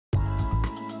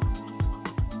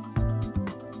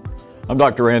I'm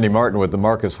Dr. Randy Martin with the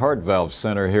Marcus Heart Valve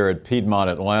Center here at Piedmont,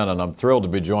 Atlanta, and I'm thrilled to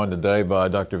be joined today by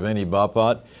Dr. Vinnie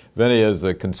Bapat. Vinnie is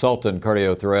the consultant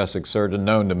cardiothoracic surgeon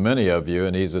known to many of you,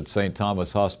 and he's at St.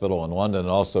 Thomas Hospital in London, and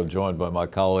also joined by my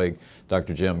colleague,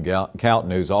 Dr. Jim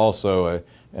Kauten, who's also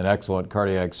an excellent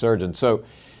cardiac surgeon. So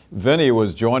Vinnie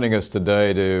was joining us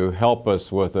today to help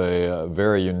us with a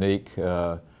very unique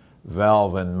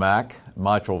valve in MAC,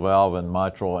 mitral valve and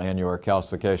mitral annular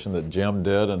calcification that Jim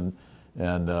did, and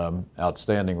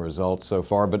outstanding results so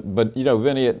far. But you know,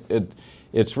 Vinnie,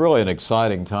 it's really an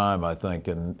exciting time, I think,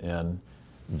 in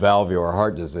valvular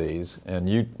heart disease, and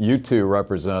you two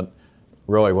represent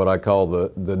really what I call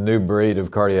the new breed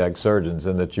of cardiac surgeons,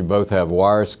 in that you both have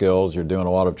wire skills, you're doing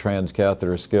a lot of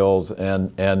transcatheter skills,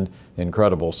 and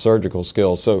incredible surgical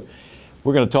skills. So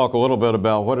we're going to talk a little bit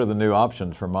about what are the new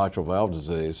options for mitral valve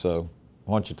disease. So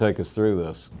why don't you take us through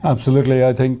this? Absolutely.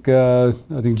 I think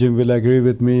Jim will agree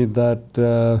with me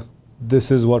that this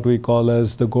is what we call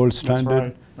as the gold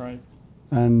standard. That's right.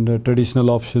 And traditional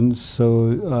options.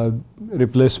 So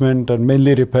replacement and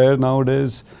mainly repair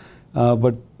nowadays,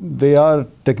 but they are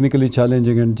technically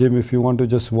challenging. And Jim, if you want to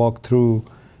just walk through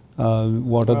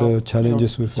what are the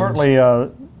challenges we face? Certainly,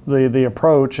 the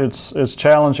approach, it's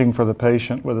challenging for the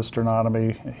patient with a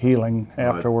sternotomy healing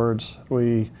afterwards.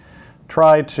 We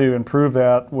try to improve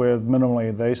that with minimally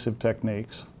invasive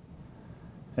techniques.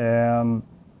 And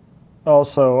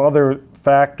also other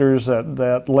factors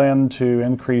that lend to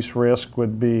increased risk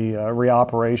would be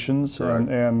reoperations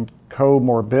and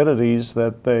comorbidities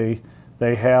that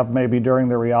they have maybe during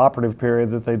the reoperative period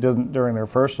that they didn't during their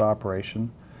first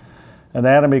operation.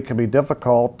 Anatomy can be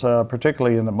difficult,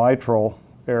 particularly in the mitral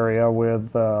area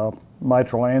with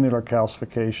mitral annular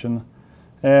calcification.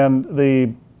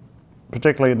 And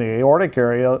particularly in the aortic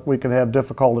area, we can have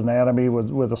difficult anatomy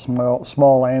with a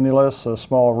small annulus, a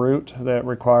small root that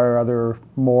require other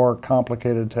more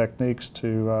complicated techniques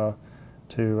to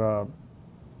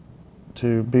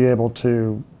be able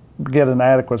to get an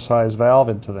adequate sized valve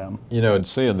into them. You know, and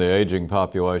seeing the aging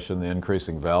population, the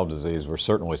increasing valve disease, we're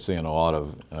certainly seeing a lot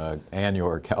of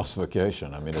annular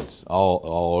calcification. I mean, it's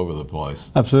all over the place.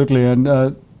 Absolutely.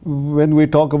 And when we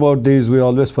talk about these, we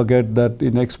always forget that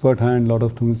in expert hand, a lot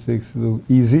of things are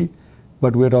easy,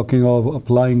 but we're talking of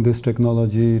applying this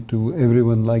technology to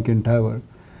everyone like in TAVR.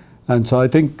 And so I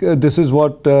think this is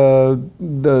what the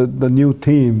new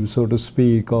theme, so to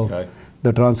speak, of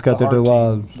the transcatheter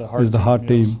valve is the heart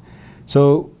team.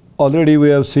 So already we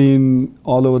have seen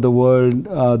all over the world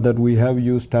that we have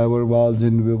used TAVR valves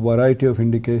in a variety of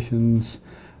indications,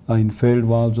 in failed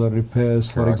valves or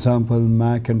repairs. For example,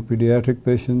 MAC and pediatric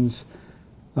patients.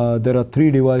 There are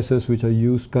 3 devices which are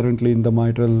used currently in the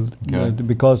mitral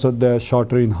because they're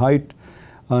shorter in height,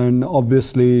 and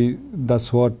obviously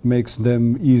that's what makes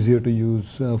them easier to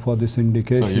use for this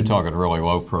indication. So you're talking really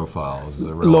low profile? Is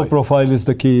it really? Low profile is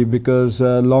the key, because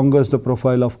longer is the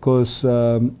profile, of course,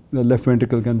 the left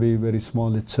ventricle can be very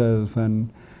small itself,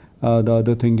 and the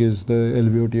other thing is the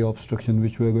LVOT obstruction,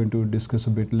 which we're going to discuss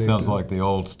a bit later. Sounds like the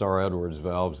old Starr-Edwards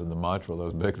valves in the mitral,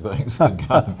 those big things that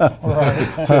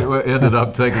ended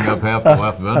up taking up half the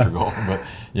left ventricle. But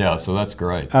yeah, so that's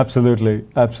great. Absolutely,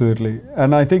 absolutely.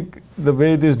 And I think the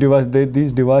way these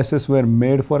devices were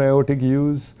made for aortic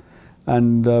use,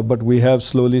 and but we have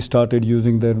slowly started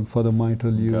using them for the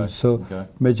mitral use. So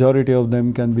majority of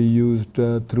them can be used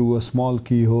through a small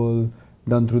keyhole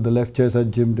done through the left chest, as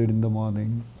Jim did in the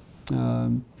morning.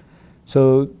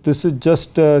 So this is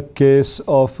just a case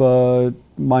of a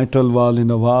mitral valve in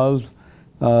a valve.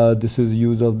 This is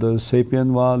use of the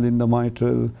SAPIEN valve in the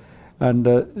mitral. And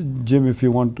Jim, if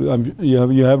you want to,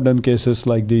 you have done cases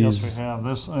like these. Yes, we have.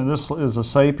 This is a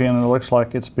SAPIEN, and it looks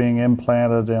like it's being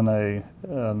implanted in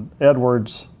an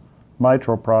Edwards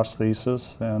mitral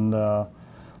prosthesis, and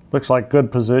looks like good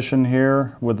position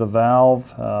here with the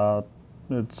valve.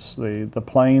 The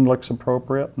plane looks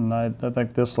appropriate, and I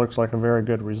think this looks like a very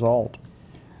good result.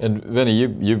 And Vinnie,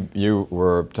 you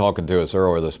were talking to us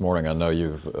earlier this morning. I know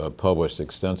you've published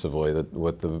extensively that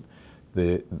with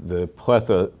the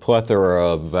plethora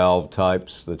of valve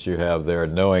types that you have there,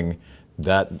 knowing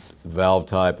that valve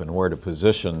type and where to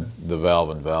position the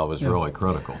valve is really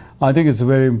critical. I think it's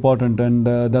very important, and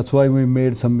that's why we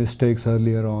made some mistakes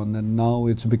earlier on, and now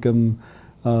it's become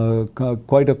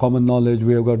quite a common knowledge.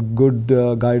 We have got good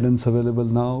guidance available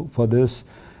now for this.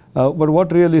 But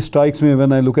what really strikes me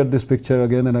when I look at this picture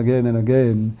again and again and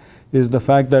again is the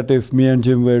fact that if me and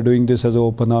Jim were doing this as an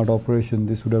open heart operation,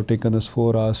 this would have taken us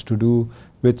 4 hours to do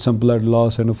with some blood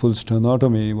loss and a full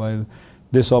sternotomy, while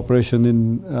this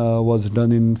operation was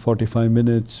done in 45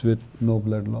 minutes with no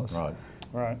blood loss. Right.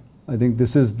 Right. I think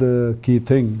this is the key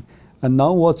thing. And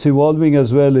now what's evolving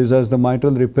as well is as the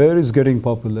mitral repair is getting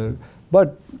popular,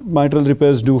 but mitral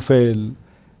repairs do fail.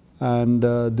 And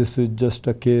this is just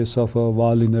a case of a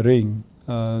valve in a ring,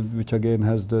 which again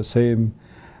has the same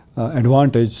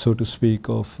advantage, so to speak,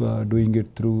 of doing it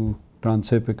through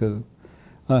transapical.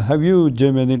 Have you,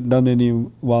 Jim, done any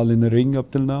valve in the ring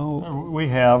up till now? We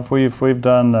have. We've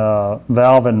done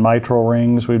valve-in-mitral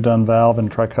rings. We've done valve and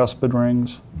tricuspid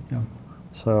rings. Yeah.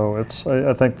 So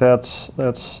I think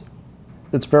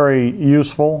it's very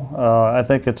useful. I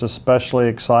think it's especially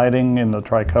exciting in the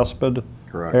tricuspid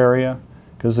area,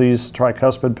 because these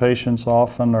tricuspid patients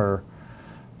often are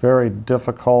very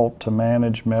difficult to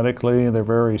manage medically. They're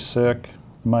very sick.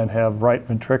 They might have right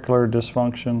ventricular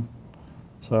dysfunction.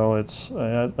 So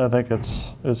I think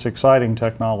it's exciting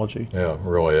technology. Yeah, it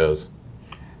really is.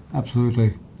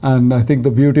 Absolutely. And I think the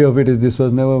beauty of it is this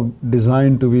was never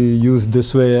designed to be used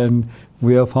this way, and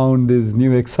we have found these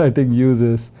new exciting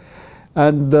uses.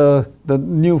 And the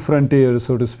new frontier,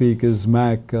 so to speak, is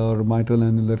MAC, or mitral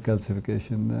annular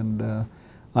calcification. And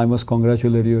I must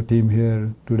congratulate your team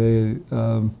here today.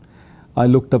 I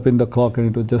looked up in the clock and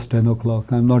it was just 10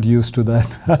 o'clock. I'm not used to that.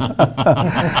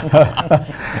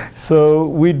 So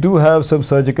we do have some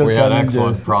surgical challenges. We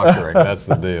had excellent proctoring, that's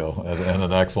the deal, and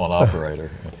an excellent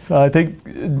operator. So I think,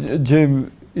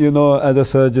 Jim, you know, as a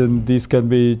surgeon, these can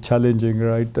be challenging,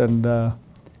 right? And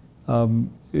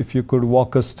if you could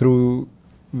walk us through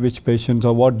which patients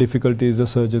or what difficulties a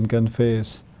surgeon can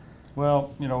face.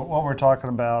 Well, you know, what we're talking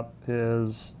about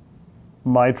is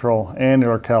mitral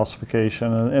annular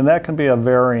calcification, and that can be of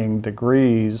varying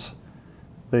degrees.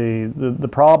 The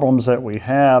problems that we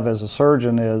have as a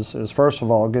surgeon is first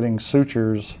of all getting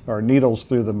sutures or needles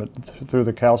through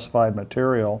the calcified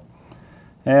material.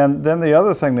 And then the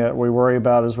other thing that we worry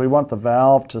about is we want the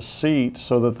valve to seat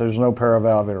so that there's no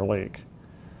paravalvular leak.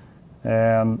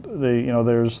 And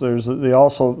there's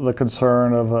also the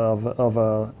concern of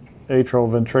a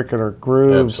atrioventricular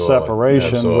groove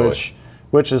separation,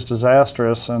 which is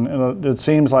disastrous. And it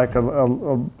seems like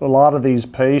a lot of these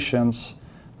patients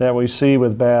that we see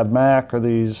with bad MAC are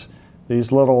these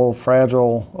little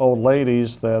fragile old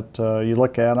ladies that you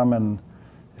look at them, and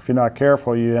if you're not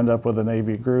careful, you end up with an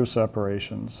AV groove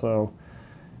separation. So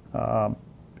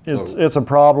it's a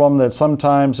problem that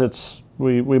sometimes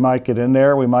we might get in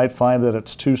there. We might find that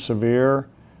it's too severe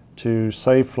to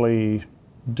safely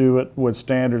do it with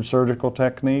standard surgical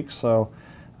techniques. So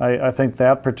I think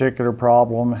that particular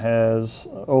problem has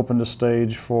opened a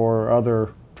stage for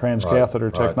other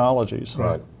transcatheter technologies.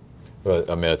 Right. But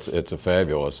I mean, it's a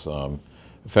fabulous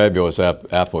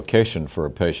application for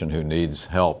a patient who needs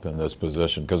help in this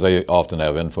position, because they often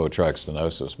have infiltract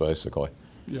stenosis, basically.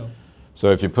 Yeah.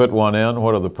 So if you put one in,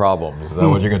 what are the problems? Is that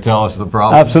what you can tell us the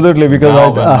problems? Absolutely,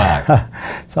 because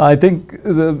so I think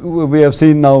we have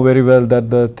seen now very well that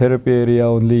the therapy area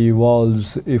only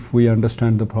evolves if we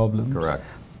understand the problems. Correct.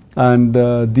 And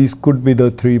these could be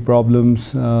the three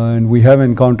problems, and we have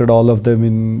encountered all of them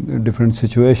in different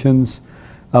situations.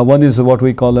 One is what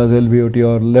we call as LVOT,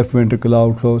 or left ventricular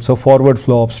outflow, so forward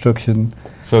flow obstruction.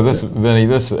 So this, Vinnie,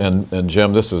 and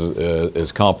Jim, this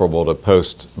is comparable to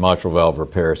post-mitral valve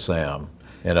repair SAM.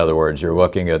 In other words, you're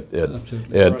looking at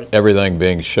everything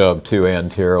being shoved too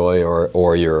anteriorly,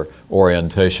 or your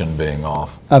orientation being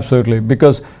off. Absolutely,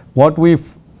 because what we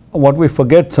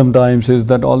forget sometimes is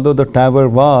that although the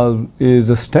TAVR valve is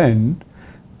a stent,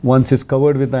 once it's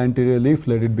covered with the anterior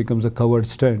leaflet, it becomes a covered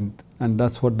stent, and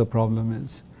that's what the problem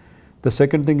is. The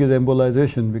second thing is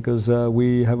embolization, because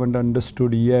we haven't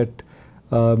understood yet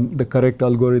the correct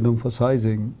algorithm for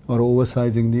sizing or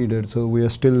oversizing needed, so we are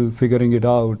still figuring it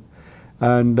out.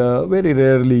 And very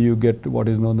rarely you get what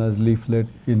is known as leaflet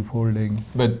infolding.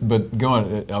 But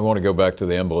I want to go back to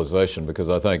the embolization, because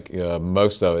I think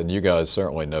most of it, and you guys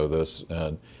certainly know this,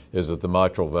 is that the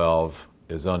mitral valve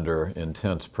is under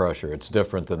intense pressure. It's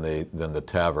different than the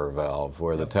TAVR valve,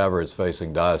 where the TAVR is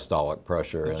facing diastolic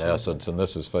pressure in essence, and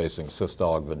this is facing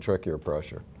systolic ventricular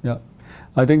pressure. Yeah,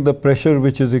 I think the pressure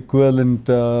which is equivalent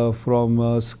from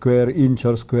a square inch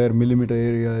or square millimeter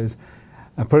area is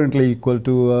apparently equal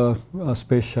to a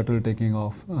space shuttle taking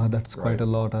off. That's quite a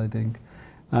lot, I think.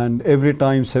 And every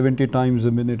time, 70 times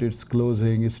a minute it's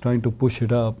closing, it's trying to push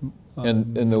it up.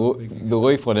 And the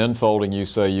leaflet infolding, you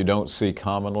say you don't see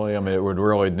commonly? I mean, it would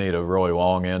really need a really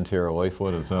long anterior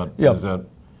leaflet, is that? Yeah, is that?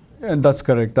 And that's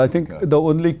correct. I think the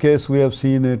only case we have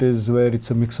seen it is where it's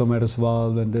a myxomatous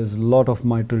valve and there's a lot of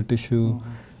mitral tissue,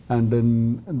 and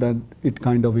then it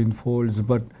kind of infolds,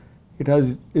 but it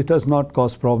has not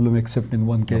caused problem except in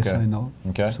one case, I know.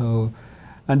 Okay. So,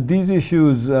 and these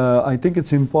issues, I think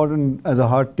it's important as a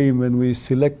heart team when we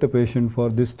select a patient for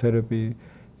this therapy,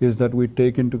 is that we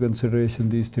take into consideration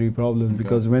these three problems,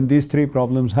 because when these three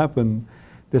problems happen,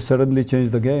 they suddenly change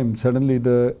the game. Suddenly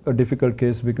a difficult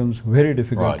case becomes very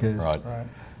difficult case. Right.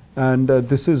 And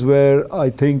this is where I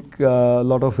think a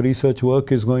lot of research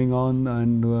work is going on,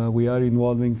 and we are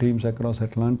involving teams across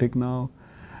Atlantic now.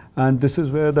 And this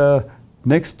is where the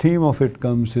next theme of it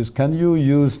comes is, can you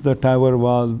use the TAVR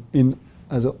valve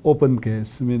as an open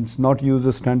case? Means not use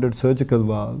a standard surgical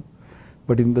valve,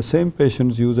 but in the same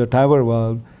patients use a TAVR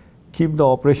valve, keep the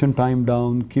operation time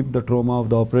down, keep the trauma of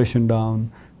the operation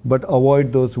down, but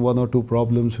avoid those one or two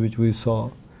problems which we saw.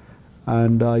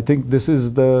 And I think this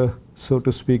is the, so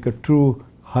to speak, a true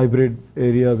hybrid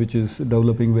area which is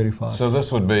developing very fast. So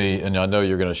this would be, and I know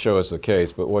you're going to show us the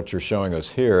case, but what you're showing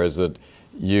us here is that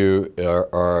you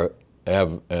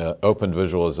have open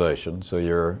visualization, so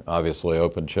you're obviously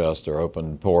open chest or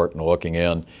open port and looking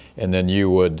in, and then you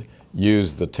would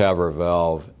use the TAVR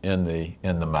valve in the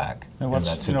MAC in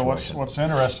that situation. What's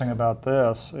interesting about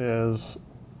this is,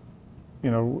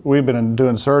 we've been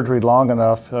doing surgery long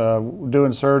enough,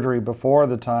 doing surgery before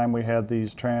the time we had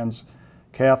these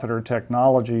transcatheter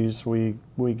technologies. We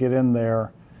get in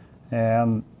there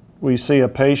and we see a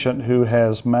patient who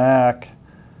has MAC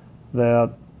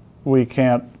that we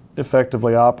can't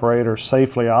effectively operate or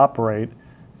safely operate,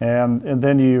 and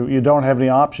then you don't have any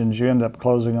options. You end up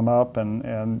closing them up,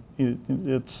 and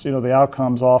it's the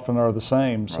outcomes often are the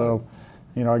same. So,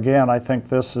 again, I think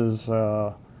this is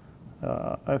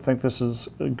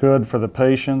good for the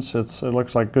patients. It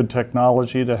looks like good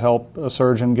technology to help a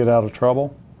surgeon get out of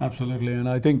trouble. Absolutely, and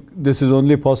I think this is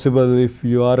only possible if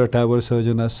you are a TAVR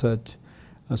surgeon as such.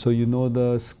 So you know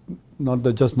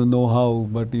just the know-how,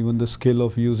 but even the skill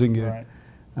of using it. Right.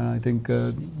 I think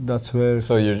that's where.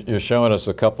 So you're showing us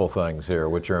a couple things here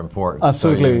which are important.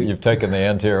 Absolutely. So you've taken the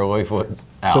anterior leaflet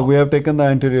out. So we have taken the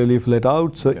anterior leaflet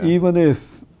out. So even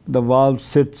if the valve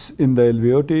sits in the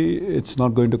LVOT, it's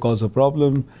not going to cause a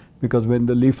problem, because when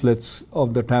the leaflets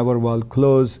of the TAVR valve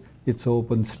close, it's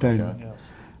open stent.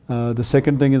 Okay. The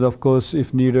second thing is, of course,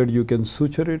 if needed, you can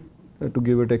suture it to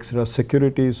give it extra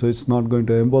security, so it's not going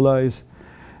to embolize.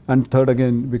 And third,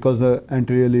 again, because the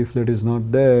anterior leaflet is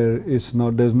not there, there's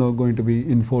not going to be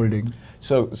infolding.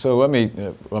 So let me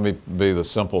be the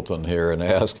simpleton here and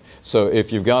ask. So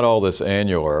if you've got all this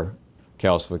annular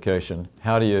calcification,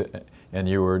 how do you? And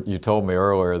you told me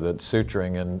earlier that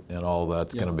suturing and all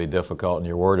that's going to be difficult, and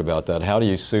you're worried about that. How do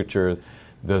you suture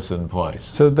this in place?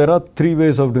 So there are three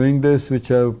ways of doing this which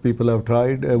people have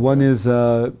tried. One is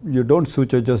you don't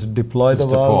suture, just deploy the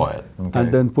valve,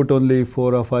 and then put only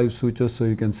 4 or 5 sutures so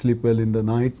you can sleep well in the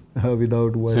night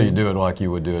without worrying. So you do it like you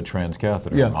would do a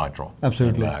transcatheter mitral?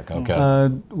 Absolutely. Okay.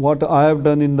 What I have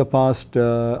done in the past,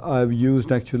 I've used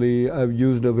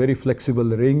a very flexible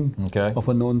ring of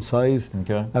a known size.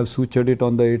 I've sutured it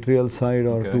on the atrial side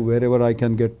or to wherever I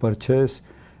can get purchase,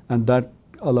 and that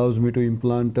allows me to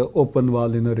implant an open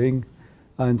valve in a ring.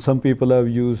 And some people have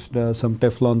used some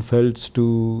Teflon felts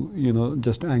to,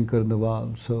 just anchor the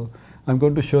valve. So I'm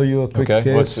going to show you a quick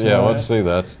case. Let's see.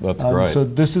 That's great. So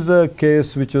this is a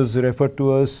case which was referred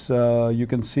to us. You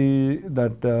can see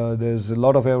that there's a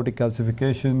lot of aortic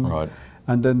calcification,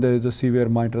 and then there's a severe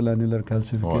mitral annular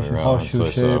calcification, horseshoe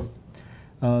shape.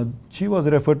 She was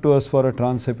referred to us for a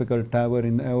transapical TAVR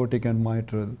in aortic and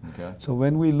mitral. So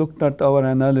when we looked at our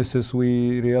analysis,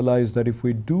 we realized that if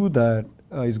we do that,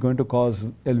 it's going to cause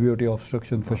LVOT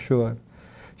obstruction for sure.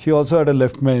 She also had a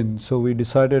left main, so we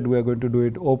decided we are going to do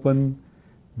it open,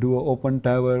 do an open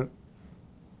TAVR,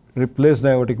 replace the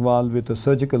aortic valve with a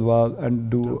surgical valve, and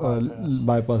do a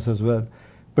bypass as well.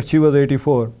 But she was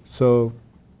 84, so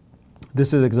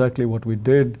this is exactly what we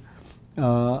did.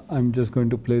 I'm just going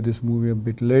to play this movie a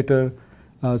bit later.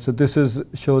 So this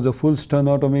shows a full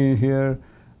sternotomy here.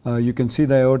 You can see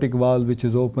the aortic valve which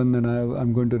is open, and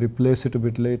I'm going to replace it a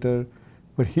bit later.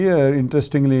 But here,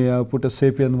 interestingly, I put a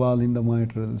sapien valve in the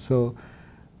mitral. So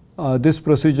this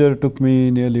procedure took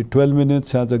me nearly 12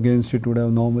 minutes, as against it would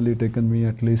have normally taken me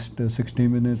at least 60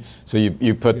 minutes. So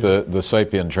you put the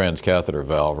sapien transcatheter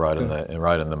valve right in the MAC.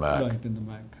 Right in the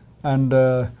MAC.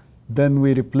 And then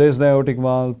we replace the aortic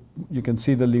valve. You can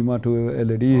see the Lima 2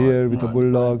 LED here with a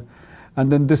bulldog.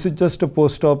 And then this is just a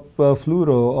post-op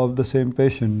fluoro of the same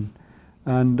patient.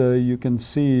 And you can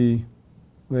see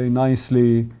very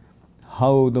nicely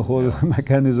how the whole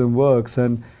mechanism works.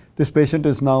 And this patient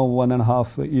is now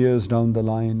 1.5 years down the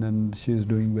line, and she's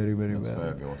doing very, very well.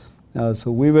 That's fabulous.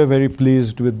 So we were very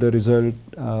pleased with the result.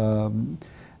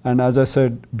 And as I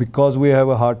said, because we have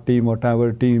a heart team or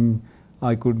TAVR team,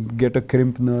 I could get a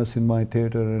crimp nurse in my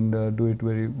theater and do it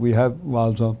we have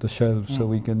valves off the shelf, so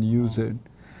we can use it.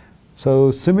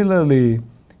 So similarly,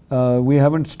 We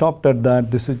haven't stopped at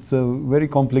that. This is a very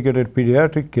complicated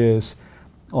pediatric case,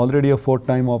 already a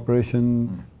 4th-time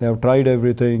operation. They have tried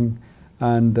everything,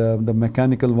 and the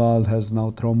mechanical valve has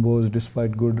now thrombosed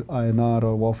despite good INR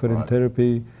or warfarin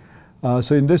therapy.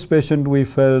 So in this patient, we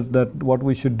felt that what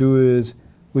we should do is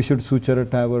we should suture a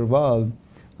TAVR valve,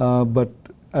 but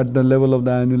at the level of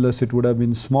the annulus, it would have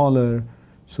been smaller.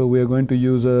 So we are going to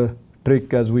use a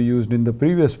trick as we used in the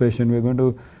previous patient. We're going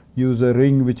to use a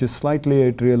ring which is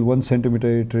slightly atrial, 1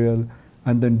 centimeter atrial,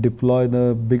 and then deploy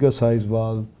the bigger size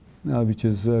valve, which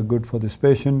is good for this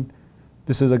patient.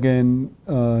 This is again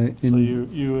so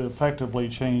you effectively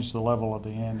changed the level of the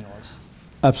annulus.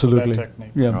 Absolutely. With that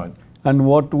technique. Yeah. Right. And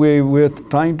what we're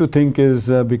trying to think is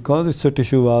because it's a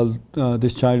tissue valve,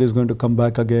 this child is going to come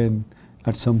back again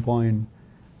at some point.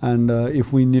 And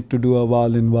if we need to do a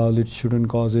valve-in-valve, it shouldn't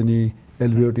cause any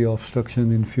LVOT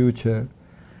obstruction in future.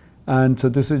 And so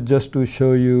this is just to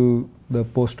show you the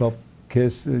post-op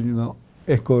case,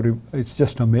 echo. It's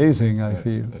just amazing, I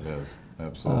feel. It is,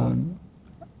 absolutely.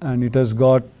 And it has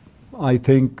got, I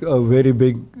think, a very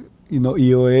big,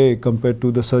 EOA compared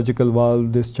to the surgical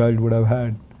valve this child would have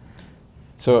had.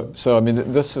 So I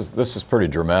mean, this is pretty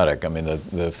dramatic. I mean,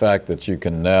 the fact that you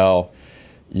can now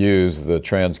use the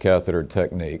transcatheter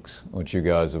techniques, which you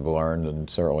guys have learned and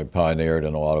certainly pioneered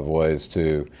in a lot of ways,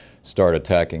 to start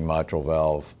attacking mitral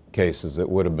valve cases that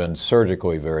would have been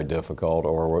surgically very difficult,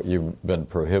 or you've been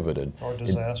prohibited. Or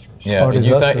disastrous. Yeah. Or Do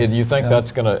you think yeah.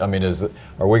 that's going to? I mean,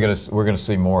 we're going to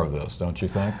see more of this? Don't you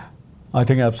think? I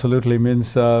think absolutely.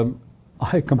 Means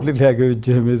I completely agree with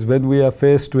Jim. Is when we are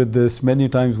faced with this, many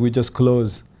times we just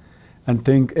close and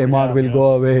think MR will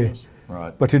go away. Yes.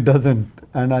 Right. But it doesn't,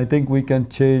 and I think we can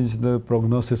change the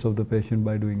prognosis of the patient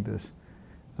by doing this.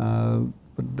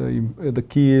 But the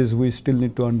key is we still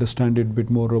need to understand it a bit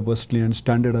more robustly and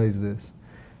standardize this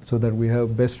so that we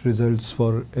have best results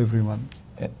for everyone.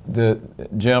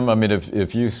 Jim, I mean,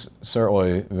 if you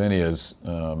certainly, Vinnie has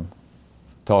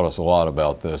taught us a lot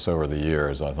about this over the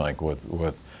years, I think,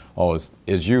 with all this.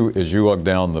 As you look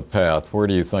down the path, where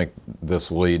do you think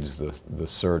this leads the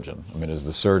surgeon? I mean, is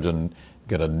the surgeon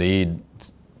going to need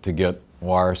to get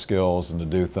wire skills and to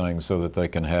do things so that they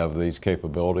can have these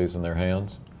capabilities in their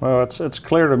hands? Well, it's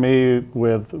clear to me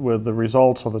with the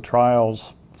results of the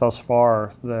trials thus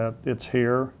far that it's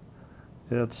here.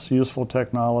 It's useful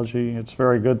technology. It's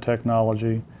very good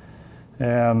technology.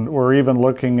 And we're even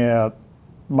looking at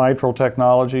mitral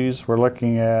technologies. We're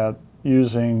looking at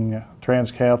using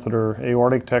transcatheter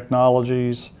aortic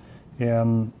technologies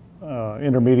in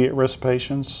intermediate risk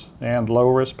patients and low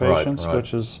risk patients, right.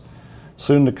 which is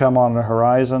soon to come on the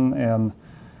horizon. And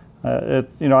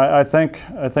I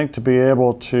think to be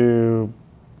able to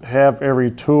have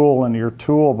every tool in your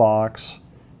toolbox,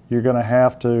 you're going to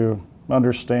have to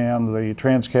understand the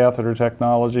transcatheter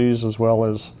technologies as well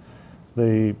as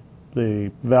the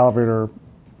valvular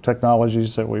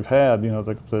technologies that we've had,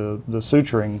 the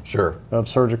suturing Sure. of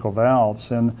surgical valves.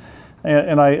 And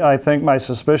I think my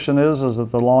suspicion is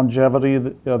that the longevity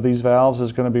of these valves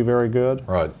is going to be very good.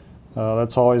 Right.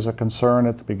 That's always a concern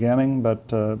at the beginning, but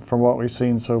from what we've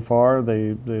seen so far,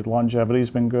 the longevity's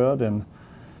been good. And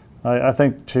I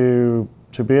think to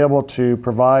be able to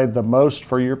provide the most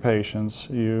for your patients,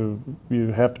 you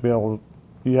have to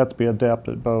be adept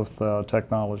at both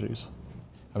technologies.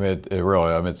 I mean,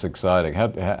 it's exciting.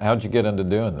 How'd you get into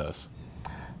doing this?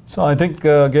 So I think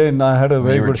again I had a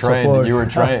very good support. You were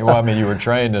trained. Well, I mean, you were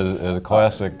trained as a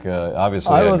classic.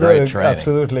 Obviously, I had was great training.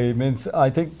 Absolutely. Means I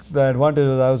think the advantage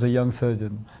was I was a young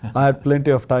surgeon. I had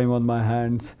plenty of time on my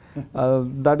hands.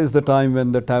 That is the time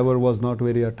when the TAVR was not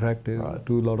very attractive Right.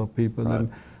 to a lot of people. Right. And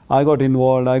I got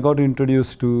involved. I got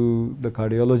introduced to the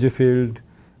cardiology field,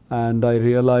 and I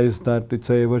realized that it's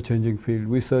a ever-changing field.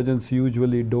 We surgeons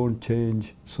usually don't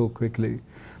change so quickly.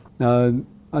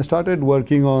 I started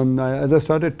working on, as I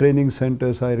started training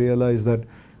centers, I realized that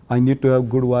I need to have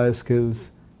good wire skills,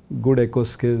 good echo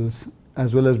skills,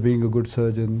 as well as being a good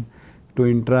surgeon to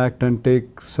interact and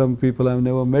take some people I've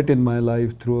never met in my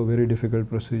life through a very difficult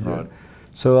procedure. Right.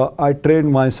 So I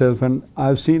trained myself, and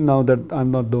I've seen now that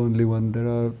I'm not the only one. There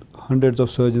are hundreds of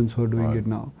surgeons who are doing Right. it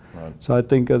now. Right. So I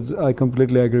think I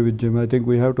completely agree with Jim. I think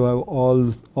we have to have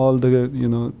all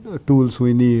the tools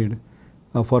we need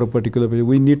for a particular patient.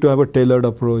 We need to have a tailored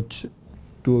approach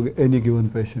to any given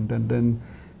patient, and then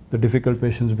the difficult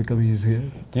patients become easier.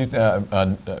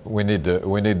 We need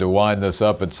to wind this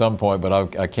up at some point,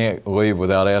 but I can't leave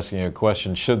without asking you a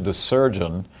question. Should the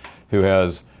surgeon who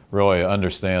really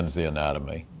understands the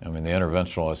anatomy, I mean, the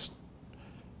interventionalist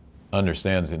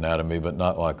understands the anatomy, but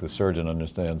not like the surgeon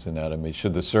understands the anatomy,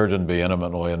 should the surgeon be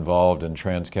intimately involved in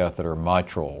transcatheter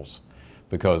mitrals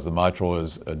because the mitral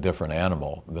is a different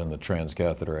animal than the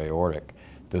transcatheter aortic.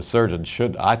 The surgeon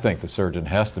should, I think the surgeon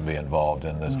has to be involved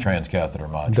in this transcatheter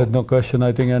mitral. There's no question,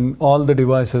 I think, and all the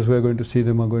devices we're going to see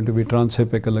them are going to be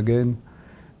transapical again.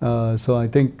 So I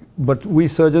think, but we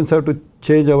surgeons have to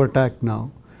change our tack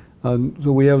now.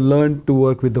 So we have learned to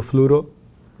work with the fluoro.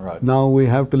 Right. Now we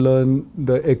have to learn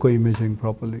the echo imaging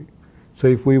properly. So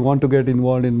if we want to get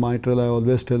involved in mitral, I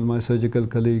always tell my surgical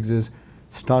colleagues is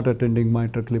start attending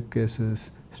mitral clip cases,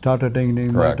 start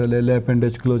attending mitral LA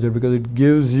appendage closure, because it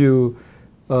gives you,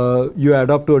 you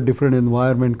adapt to a different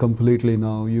environment completely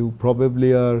now. You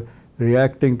probably are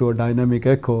reacting to a dynamic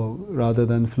echo rather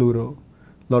than fluoro.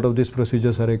 A lot of these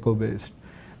procedures are echo based.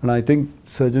 And I think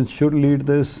surgeons should lead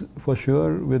this for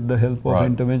sure with the help of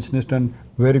interventionist and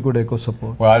very good echo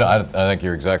support. Well, I think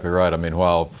you're exactly right. I mean,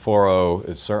 while fluoro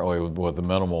is certainly with the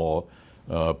minimal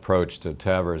approach to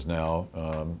TAVRs now,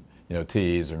 you know,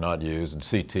 TEs are not used, and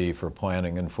CT for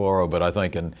planning and fluoro, but I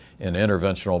think in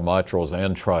interventional mitrals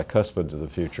and tricuspids of the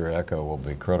future, echo will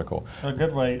be critical. A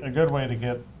good way to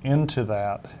get into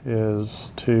that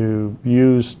is to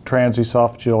use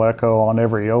transesophageal echo on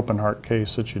every open heart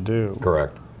case that you do.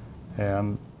 Correct.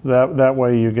 And that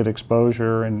way you get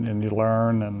exposure and you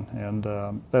learn,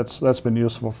 and that's been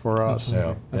useful for us.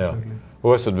 Absolutely. Yeah, yeah.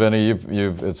 Well, listen, Vinnie,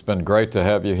 it's been great to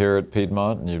have you here at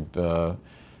Piedmont, and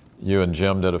you and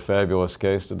Jim did a fabulous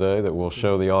case today that we'll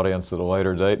show the audience at a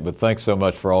later date. But thanks so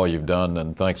much for all you've done,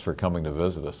 and thanks for coming to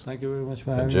visit us. Thank you very much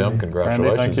for having me. And Jim,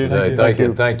 congratulations Randy, today. thank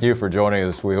you. Thank you for joining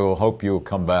us. We will hope you will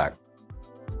come back.